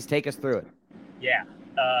 Yes, please take us through it. Yeah.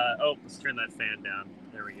 Let's turn that fan down.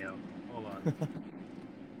 There we go. Hold on.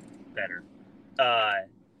 Better. I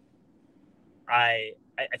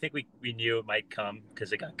think we knew it might come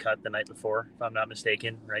because it got cut the night before, if I'm not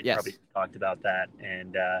mistaken, right? Yes. Probably talked about that.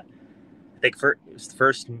 And I think it was the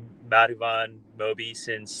first Madhavan Moby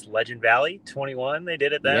since Legend Valley 21. They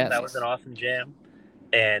did it then. Yes. That was an awesome jam.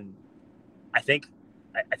 And I think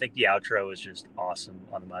the outro was just awesome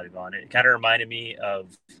on the Madhavan. It kind of reminded me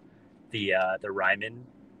of the Ryman,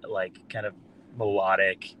 like kind of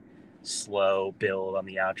melodic, slow build on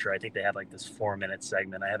the outro. I think they had like this 4-minute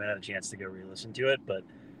segment. I haven't had a chance to go re-listen to it, but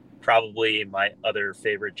probably my other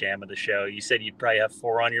favorite jam of the show. You said you'd probably have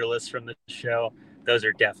 4 on your list from the show. Those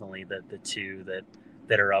are definitely the 2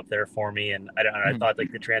 that are up there for me. And I thought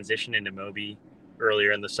like the transition into Moby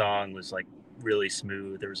earlier in the song was like really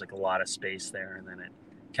smooth. There was like a lot of space there, and then it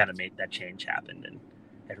kind of made that change happen, and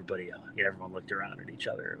everyone looked around at each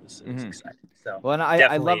other. It was exciting. So well, and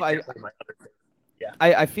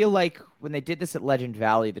I feel like when they did this at Legend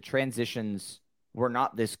Valley, the transitions were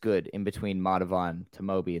not this good in between Madhavan to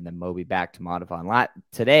Moby and then Moby back to Madhavan.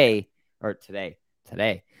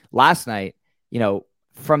 Last night,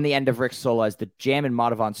 from the end of Rick's solo, as the jam in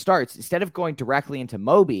Madhavan starts, instead of going directly into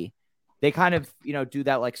Moby, they kind of, do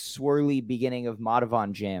that like swirly beginning of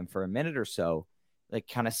Madhavan jam for a minute or so, like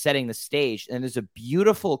kind of setting the stage. And there's a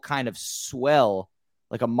beautiful kind of swell,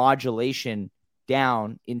 like a modulation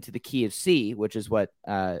down into the key of C, which is what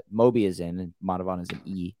Moby is in, and Madhavan is in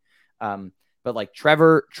E. But like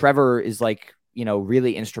Trevor is like,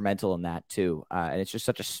 really instrumental in that too. And it's just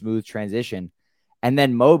such a smooth transition. And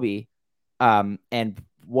then Moby, and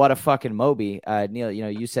what a fucking Moby. Neal,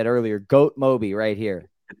 you said earlier, GOAT Moby right here.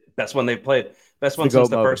 Best one they've played. Best one since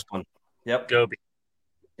the Moby. First one. Yep. Goby.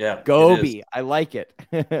 Yeah. Goby. I like it.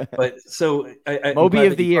 But so Moby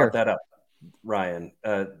of the year. That up, Ryan.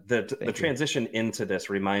 The transition into this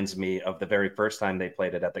reminds me of the very first time they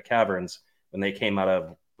played it at the Caverns when they came out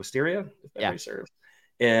of Wisteria, if memory serves.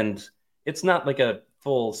 And it's not like a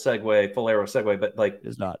full segue, full arrow segue, but like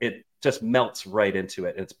It's not. it just melts right into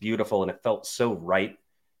it. And it's beautiful, and it felt so right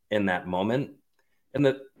in that moment. And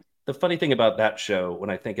the funny thing about that show, when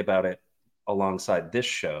I think about it alongside this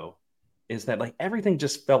show, is that like everything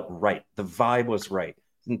just felt right. The vibe was right.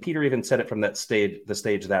 And Peter even said it from the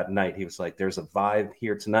stage that night. He was like, "There's a vibe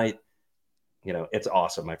here tonight. It's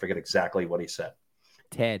awesome." I forget exactly what he said,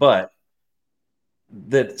 Ted. but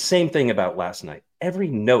the same thing about last night. Every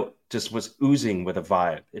note just was oozing with a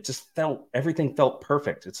vibe. It just everything felt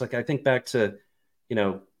perfect. It's like I think back to,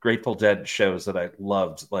 Grateful Dead shows that I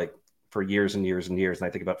loved like for years and years and years. And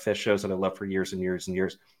I think about Fish shows that I loved for years and years and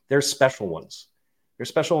years. There's special ones. There's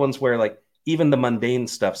special ones where like even the mundane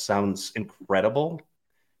stuff sounds incredible.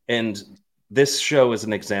 And this show is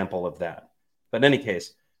an example of that. But in any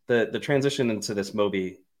case, the transition into this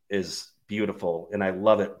Moby is beautiful and I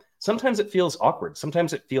love it. Sometimes it feels awkward.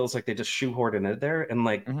 Sometimes it feels like they just shoehorned it in there. And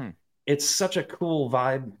like, it's such a cool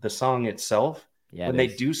vibe, the song itself. Yeah, when they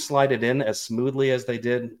do slide it in as smoothly as they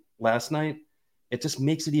did last night, it just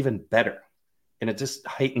makes it even better. And it just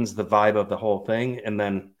heightens the vibe of the whole thing. And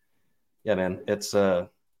then, yeah, man, it's, I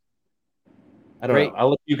don't know. I'll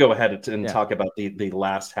let you go ahead and talk about the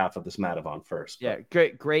last half of this Madavon first. Yeah,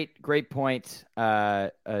 great point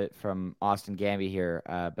from Austin Gamby here.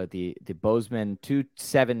 But the Bozeman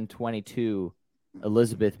 2722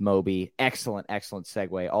 Elizabeth Moby, excellent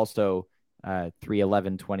segue. Also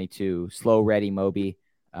 31122 Slow Ready Moby.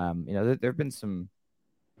 There have been some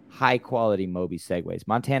high quality Moby segues.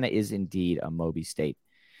 Montana is indeed a Moby state.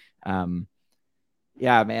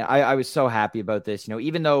 Yeah, man, I was so happy about this.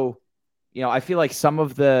 Even though, I feel like some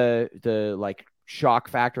of the like shock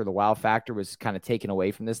factor, the wow factor was kind of taken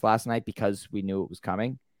away from this last night because we knew it was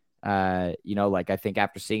coming. Like I think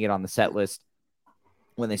after seeing it on the set list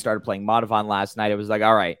when they started playing Madavon last night, it was like,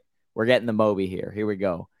 all right, we're getting the Moby here. Here we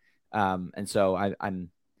go. And so I'm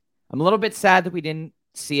a little bit sad that we didn't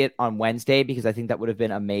see it on Wednesday because I think that would have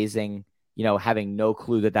been amazing, having no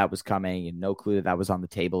clue that was coming and no clue that was on the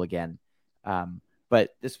table again. But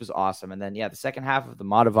this was awesome. And then, the second half of the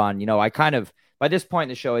Madavon, I kind of, by this point in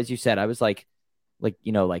the show, as you said, I was like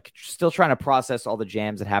still trying to process all the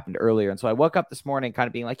jams that happened earlier. And so I woke up this morning kind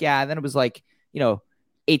of being like, and then it was like,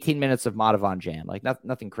 18 minutes of Madavon jam, like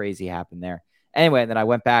nothing crazy happened there. Anyway, and then I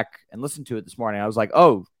went back and listened to it this morning. I was like,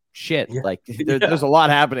 oh shit. Yeah. Like there's a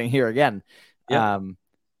lot happening here again. Yeah.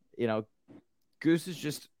 Goose is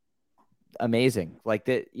just amazing. Like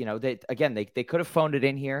they could have phoned it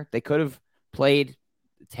in here. They could have played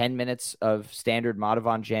 10 minutes of standard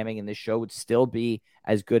Madavon jamming and this show would still be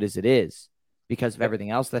as good as it is because of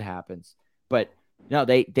everything else that happens. But no,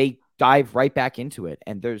 they dive right back into it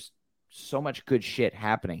and there's so much good shit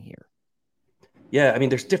happening here. Yeah, I mean,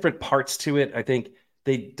 there's different parts to it. I think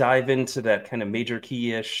they dive into that kind of major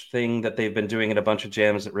key-ish thing that they've been doing in a bunch of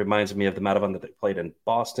jams. It reminds me of the Madavon that they played in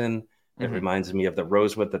Boston. It reminds me of the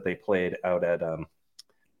Rosewood that they played out at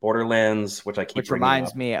Borderlands, which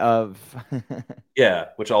reminds me of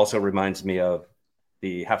which also reminds me of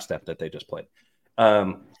the half step that they just played. But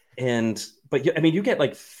I mean, you get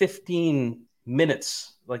like 15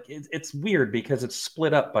 minutes. Like it's weird because it's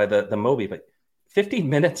split up by the Moby, but 15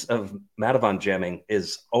 minutes of Madavon jamming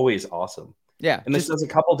is always awesome. Yeah, and this does a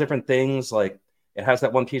couple different things. Like it has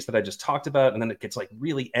that one piece that I just talked about, and then it gets like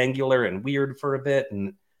really angular and weird for a bit,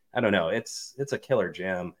 and I don't know. It's a killer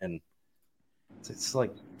jam, and it's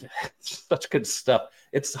like it's such good stuff.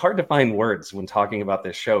 It's hard to find words when talking about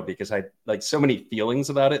this show because I like so many feelings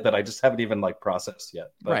about it that I just haven't even like processed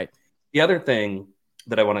yet. But right. The other thing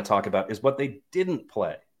that I want to talk about is what they didn't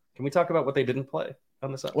play. Can we talk about what they didn't play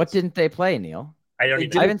on this episode? What didn't they play, Neal? I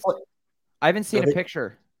haven't seen a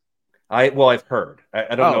picture. I've heard.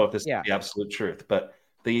 I don't know if this is the absolute truth, but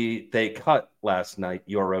they cut last night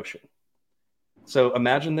Your Ocean. So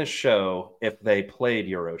imagine this show if they played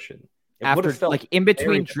Your Ocean. After like in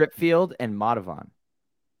between Dripfield and Madavon.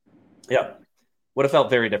 Yeah. Would have felt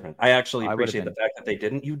very different. I actually appreciate the fact that they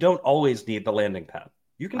didn't. You don't always need the landing pad.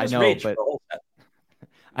 You can just rage for the whole set.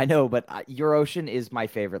 I know, but Your Ocean is my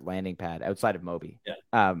favorite landing pad outside of Moby.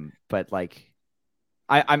 Yeah. But like,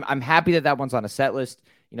 I'm happy that one's on a set list.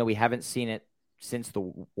 We haven't seen it since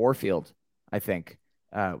the Warfield. I think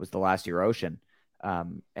was the last Your Ocean,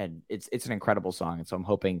 and it's an incredible song. And so I'm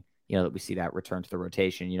hoping that we see that return to the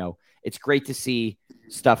rotation. It's great to see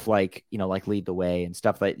stuff like like Lead the Way and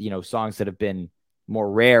stuff like songs that have been more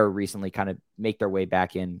rare recently kind of make their way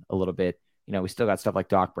back in a little bit. We still got stuff like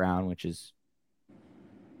Doc Brown, which is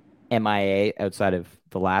MIA outside of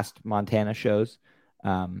the last Montana shows.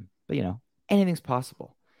 But anything's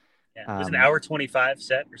possible. Yeah, it was an hour 25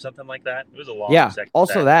 set or something like that. It was a long second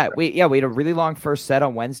also set. that we had a really long first set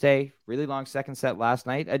on Wednesday, really long second set last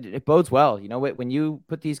night. It bodes well. You know, when you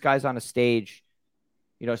put these guys on a stage,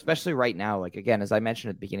 you know, especially right now, like, again, as I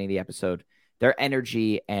mentioned at the beginning of the episode, their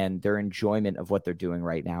energy and their enjoyment of what they're doing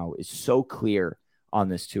right now is so clear on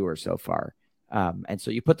this tour so far. And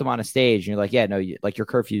so you put them on a stage and you're like, yeah, no, like your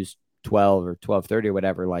curfew's 12 or 12:30 or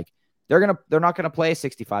whatever. Like they're not going to play a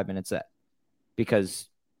 65-minute set because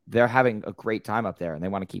they're having a great time up there and they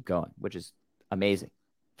want to keep going, which is amazing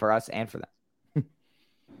for us and for them.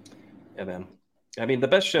 Yeah, man. I mean, the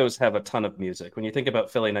best shows have a ton of music. When you think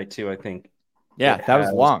about Philly Night 2, I think that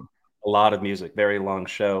was long. A lot of music, very long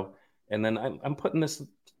show. And then I'm putting this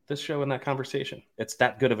show in that conversation. It's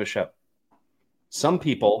that good of a show. Some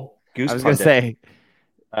people, Goose, I was going to say,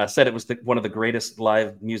 said it was one of the greatest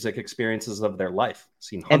live music experiences of their life.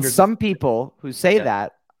 And some people who say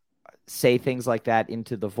that say things like that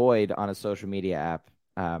into the void on a social media app.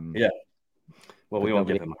 Well, we won't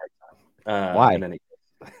give them a hard time. Why? In any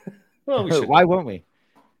case. Well, we should. Why won't we?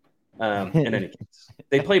 In any case,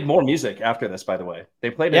 they played more music after this. By the way, they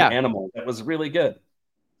played an Animal that was really good.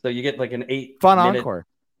 So you get like an 8-minute encore.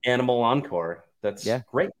 Animal encore. That's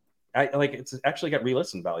great. I like. It's actually got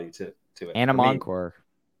re-listen value to it. Animal encore.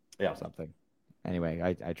 Yeah, something. Anyway,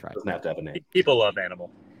 I tried. Doesn't have to have a name. People love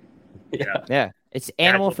Animal. Yeah. It's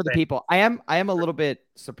Animal for the people. I am a little bit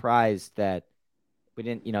surprised that we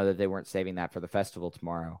didn't, that they weren't saving that for the festival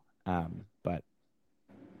tomorrow. But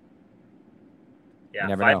yeah,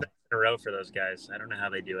 5 nights in a row for those guys. I don't know how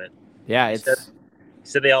they do it. Yeah,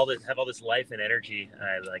 they all have all this life and energy.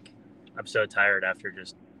 I'm so tired after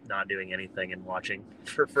just not doing anything and watching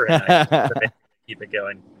for a night. So they keep it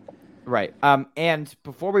going. Right. And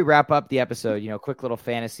before we wrap up the episode, quick little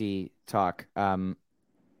fantasy talk.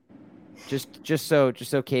 Just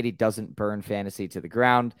so Katie doesn't burn fantasy to the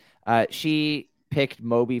ground. She picked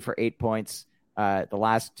Moby for 8 points. The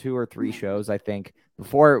last 2 or 3 shows, I think,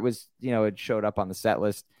 before it was, it showed up on the set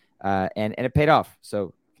list, and it paid off.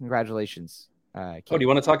 So congratulations. Do you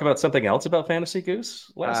want to talk about something else about Fantasy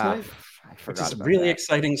Goose last night? I forgot. It's really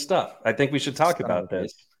exciting stuff. I think we should talk about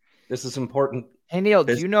this. This is important. Hey, Neal,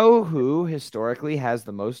 do you know who historically has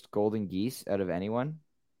the most golden geese out of anyone?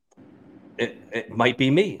 It might be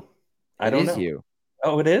me. I don't know. You.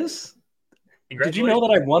 Oh, it is? Did you know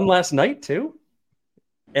that I won last night too?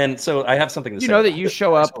 And so I have something to say. You know that you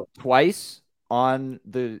show up twice on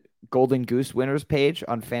the Golden Goose winners page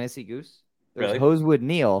on Fantasy Goose? There's Hosewood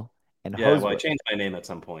Neal and Hosewood. Well, I changed my name at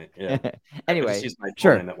some point. Yeah. Anyway,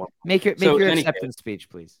 sure. Make your acceptance speech,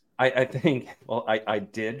 please. I think, I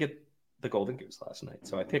did get the Golden Goose last night.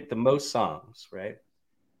 So I picked the most songs, right?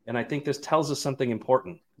 And I think this tells us something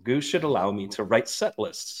important. Goose should allow me to write set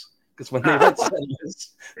lists. Because when they write set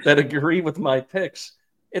lists that agree with my picks,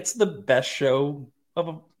 it's the best show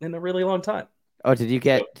in a really long time. Oh, did you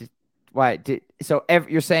get...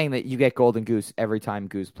 you're saying that you get Golden Goose every time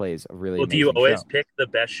Goose plays a really do you always pick the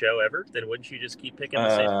best show ever? Then wouldn't you just keep picking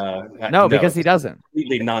the same? No, because he doesn't.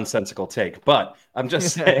 Completely nonsensical take. But I'm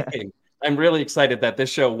just saying, I'm really excited that this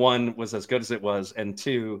show, 1, was as good as it was, and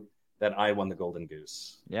 2, that I won the Golden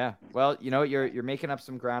Goose. Yeah. Well, you're making up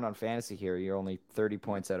some ground on fantasy here. You're only 30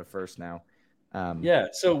 points out of first now.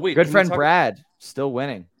 So wait. Good friend Brad still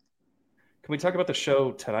winning. Can we talk about the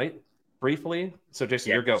show tonight briefly? So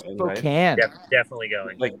Jason, you're going, Spokane. right? Definitely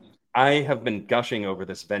going. Like, I have been gushing over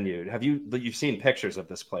this venue. You've seen pictures of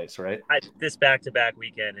this place, right? This back-to-back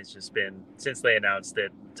weekend has just been, since they announced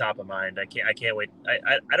it, top of mind. I can't wait.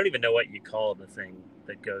 I don't even know what you call the thing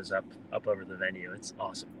that goes up over the venue. It's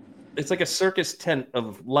awesome. It's like a circus tent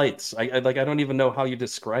of lights. I don't even know how you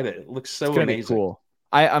describe it. It looks so amazing. Cool.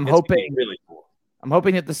 I'm hoping really cool. I'm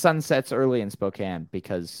hoping that the sun sets early in Spokane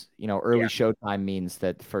because early showtime means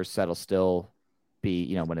that the first set will still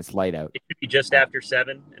be when it's light out. It could be just after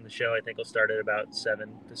 7, and the show I think will start at about 7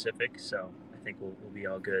 Pacific. So I think we'll be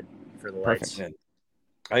all good for the lights. Perfect.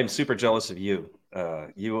 I am super jealous of you.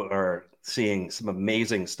 You are seeing some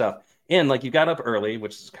amazing stuff, and you got up early,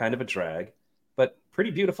 which is kind of a drag. But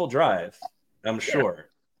pretty beautiful drive, I'm sure.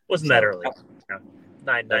 Wasn't that early?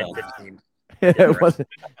 9:15. It wasn't.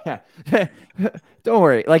 Yeah. Don't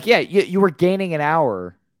worry. You were gaining an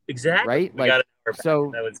hour. Exactly. Right. We got an hour back.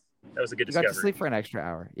 So that was a good discovery. discovery. You got to sleep for an extra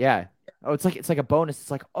hour. Yeah. Oh, it's like a bonus.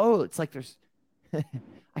 It's like, there's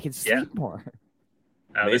I can sleep more.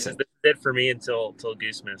 This is it for me until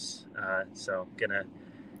Goosemas. So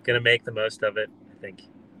gonna make the most of it. I think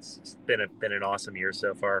it's been an awesome year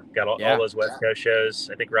so far. Got all those West Coast shows.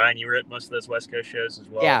 I think Ryan, you were at most of those West Coast shows as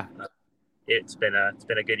well. Yeah. It's been a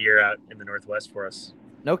good year out in the Northwest for us.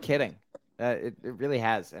 No kidding. It really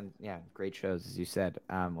has. And yeah, great shows, as you said.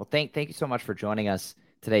 Well, thank you so much for joining us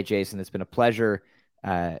today, Jason. It's been a pleasure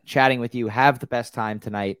chatting with you. Have the best time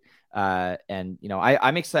tonight. And,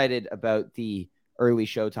 I'm excited about the early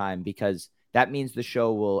showtime because that means the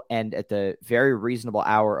show will end at the very reasonable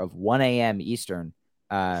hour of 1 a.m. Eastern,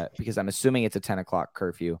 because I'm assuming it's a 10 o'clock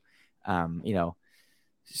curfew.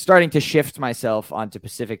 Starting to shift myself onto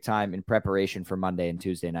Pacific time in preparation for Monday and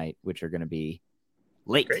Tuesday night, which are going to be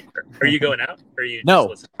late. Great. Are you going out? Or are you No, just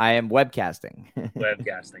listening? I am webcasting.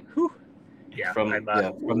 Webcasting. Whew. Yeah, From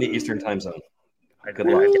the Eastern time zone. Good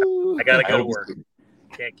luck. I gotta go to work.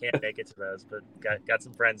 Can't make it to those, but got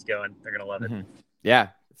some friends going. They're gonna love it. Mm-hmm. Yeah,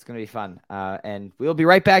 it's gonna be fun. And we'll be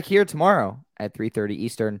right back here tomorrow at 3:30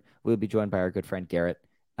 Eastern. We'll be joined by our good friend Garrett.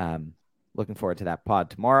 Looking forward to that pod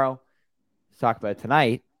tomorrow. Let's talk about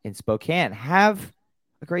tonight in Spokane. Have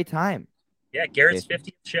a great time. Yeah, Garrett's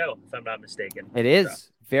 50th show, if I'm not mistaken. It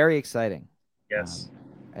is very exciting. Yes.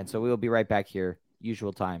 And so we will be right back here,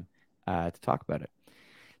 usual time, to talk about it.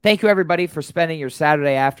 Thank you, everybody, for spending your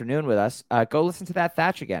Saturday afternoon with us. Go listen to that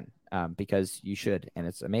Thatch again, because you should, and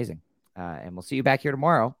it's amazing. And we'll see you back here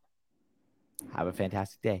tomorrow. Have a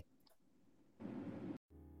fantastic day.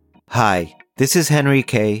 Hi, this is Henry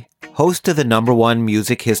Kay, host of the #1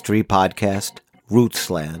 music history podcast,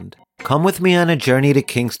 Rootsland. Come with me on a journey to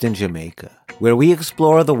Kingston, Jamaica, where we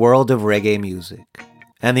explore the world of reggae music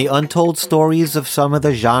and the untold stories of some of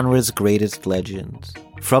the genre's greatest legends.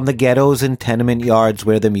 From the ghettos and tenement yards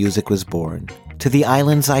where the music was born, to the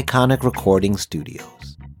island's iconic recording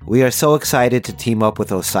studios. We are so excited to team up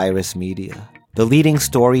with Osiris Media, the leading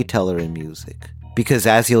storyteller in music, because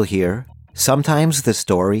as you'll hear, sometimes the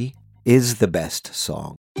story is the best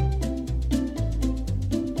song.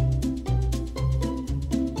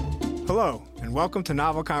 Hello, and welcome to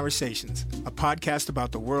Novel Conversations, a podcast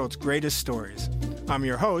about the world's greatest stories. I'm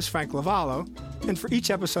your host, Frank Lavallo, and for each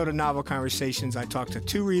episode of Novel Conversations, I talk to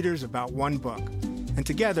two readers about one book. And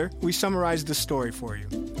together, we summarize the story for you.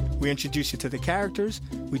 We introduce you to the characters,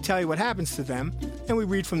 we tell you what happens to them, and we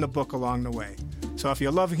read from the book along the way. So if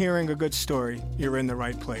you love hearing a good story, you're in the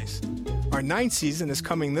right place. Our 9th season is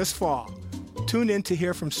coming this fall. Tune in to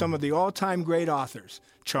hear from some of the all-time great authors,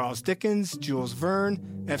 Charles Dickens, Jules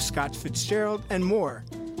Verne, F. Scott Fitzgerald, and more.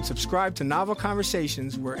 Subscribe to Novel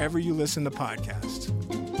Conversations wherever you listen to podcasts.